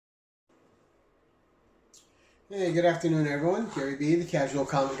Hey, good afternoon, everyone. Gary B, the Casual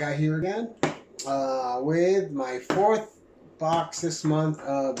Comic Guy here again, with my fourth box this month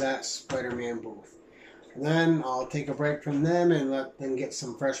of that Spider-Man booth. And then I'll take a break from them and let them get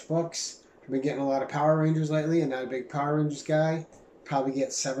some fresh books. I've been getting a lot of Power Rangers lately, and not a big Power Rangers guy. Probably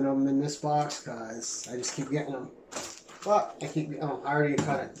get 7 of them in this box because I just keep getting them. But I keep, I already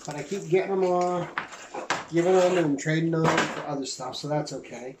cut it. But I keep getting them, giving them and trading them for other stuff, so that's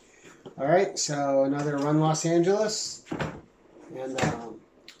okay. Alright, so another Run Los Angeles, and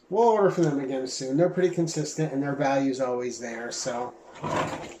we'll order for them again soon. They're pretty consistent, and their value is always there, so.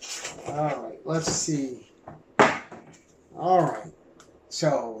 Alright, let's see. Alright,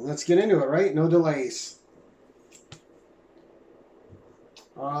 so let's get into it, right? No delays.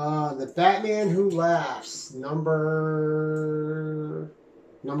 The Batman Who Laughs, number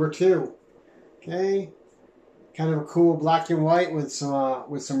 2. Okay. Kind of a cool black and white with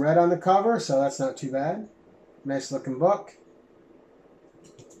some red on the cover, so that's not too bad. Nice looking book.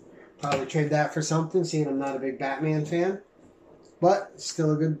 Probably trade that for something, seeing I'm not a big Batman fan, but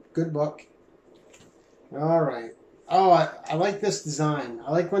still a good book. All right. Oh, I like this design.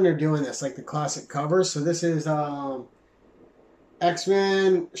 I like when they're doing this, like the classic covers. So this is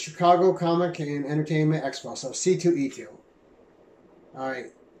X-Men Chicago Comic and Entertainment Expo. So C2E2. All right,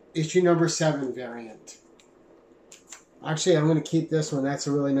 issue number 7 variant. Actually, I'm going to keep this one. That's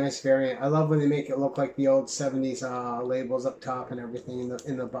a really nice variant. I love when they make it look like the old 70s labels up top and everything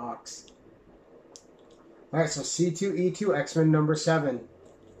in the box. Alright, so C2E2 X-Men number 7.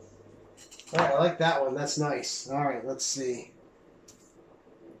 Alright, I like that one. That's nice. Alright, let's see.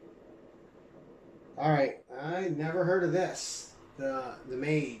 Alright, I never heard of this. The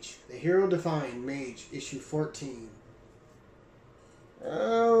Mage. The Hero Defined Mage, issue 14.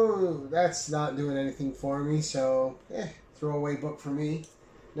 Oh, that's not doing anything for me, so throwaway book for me.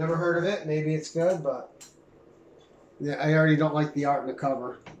 Never heard of it. Maybe it's good, but yeah, I already don't like the art in the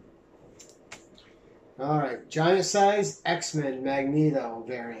cover. Alright, giant size X-Men Magneto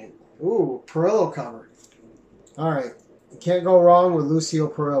variant. Ooh, Perillo cover. Alright, you can't go wrong with Lucio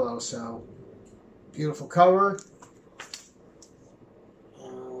Perillo, so beautiful cover.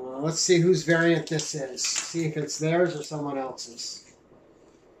 Let's see whose variant this is. See if it's theirs or someone else's.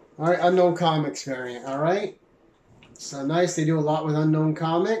 Alright, Unknown Comics variant, alright? So nice, they do a lot with Unknown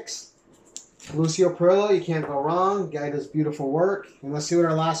Comics. Lucio Perillo, you can't go wrong. Guy does beautiful work. And let's see what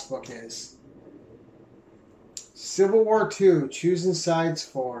our last book is. Civil War II, Choosing Sides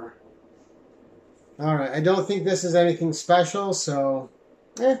 4. Alright, I don't think this is anything special, so,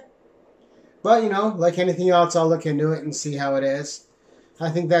 But, you know, like anything else, I'll look into it and see how it is. I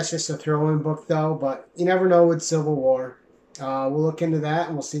think that's just a throw-in book, though, but you never know with Civil War. We'll look into that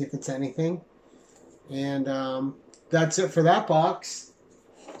and we'll see if it's anything. And that's it for that box.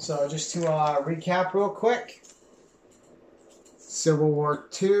 So just to recap real quick. Civil War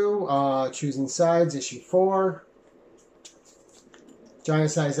II, Choosing Sides, issue 4. Giant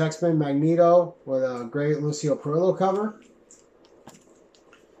size X-Men Magneto with a great Lucio Perillo cover.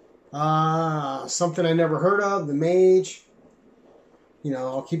 Something I never heard of, The Mage. You know,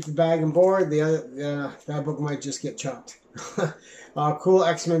 I'll keep the bag and board. That book might just get chucked. Cool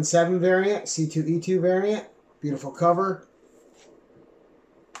X-Men 7 variant, C2E2 variant. Beautiful cover.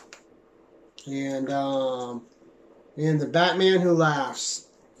 And the Batman Who Laughs.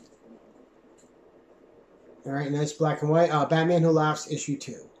 Alright, nice black and white. Batman Who Laughs, issue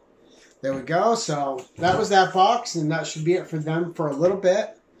 2. There we go. So, that was that box, and that should be it for them for a little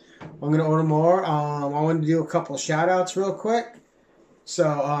bit. I'm going to order more. I wanted to do a couple of shout-outs real quick.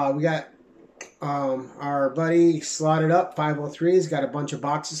 So, we got our buddy Slotitup503 has got a bunch of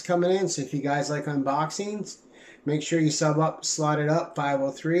boxes coming in. So, if you guys like unboxings, make sure you sub up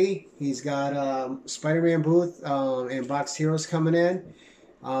Slotitup503. He's got Spiderman booth and Boxed Heroes coming in.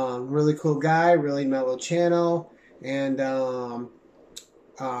 Really cool guy, really mellow channel. And Greyman,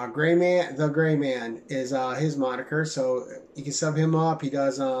 the Greyman is his moniker. So, you can sub him up. He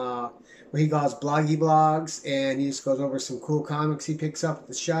does what he calls bloggy blogs, and he just goes over some cool comics he picks up at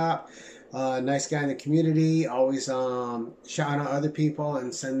the shop. Nice guy in the community, always shouting out other people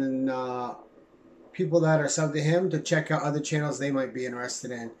and sending people that are subbed to him to check out other channels they might be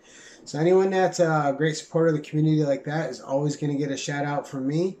interested in. So anyone that's a great supporter of the community like that is always going to get a shout out from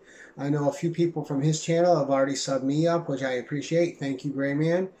me. I know a few people from his channel have already subbed me up, which I appreciate. Thank you,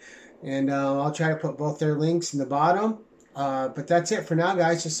 Greyman. And I'll try to put both their links in the bottom. But that's it for now,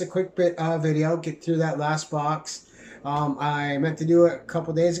 guys. Just a quick bit video. Get through that last box. I meant to do it a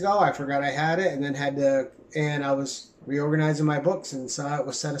couple days ago. I forgot I had it, and then I was reorganizing my books and saw it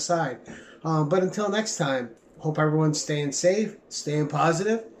was set aside. But until next time, hope everyone's staying safe, staying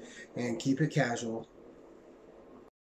positive, and keep it casual.